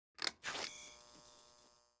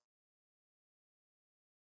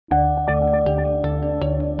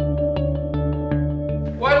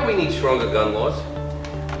need stronger gun laws.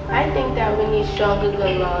 I think that we need stronger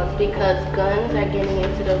gun laws because guns are getting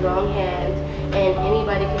into the wrong hands and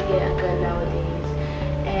anybody can get a gun nowadays.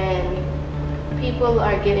 And people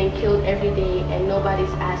are getting killed every day and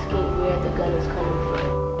nobody's asking where the gun is coming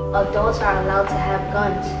from. Adults are allowed to have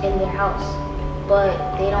guns in their house,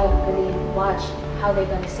 but they don't really watch how they're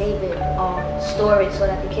going to save it or store it so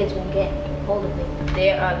that the kids won't get hold of it.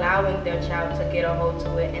 They're allowing their child to get a hold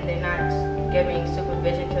to it and they're not giving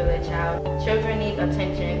supervision to their child. Children need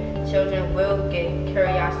attention. Children will get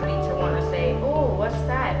curiosity to want to say, oh, what's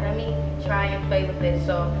that? Let me try and play with it.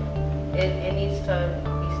 So it needs to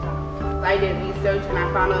be stopped. I did research and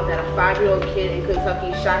I found out that a 5-year-old kid in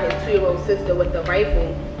Kentucky shot his 2-year-old sister with the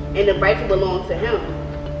rifle, and the rifle belonged to him.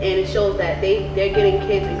 And it shows that they're getting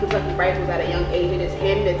kids in Kentucky rifles at a young age and just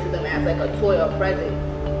handing it to them as like a toy or present.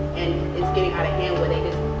 And it's getting out of hand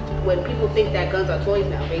when people think that guns are toys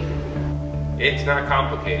now, basically. It's not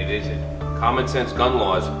complicated, is it? Common sense gun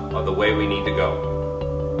laws are the way we need to go.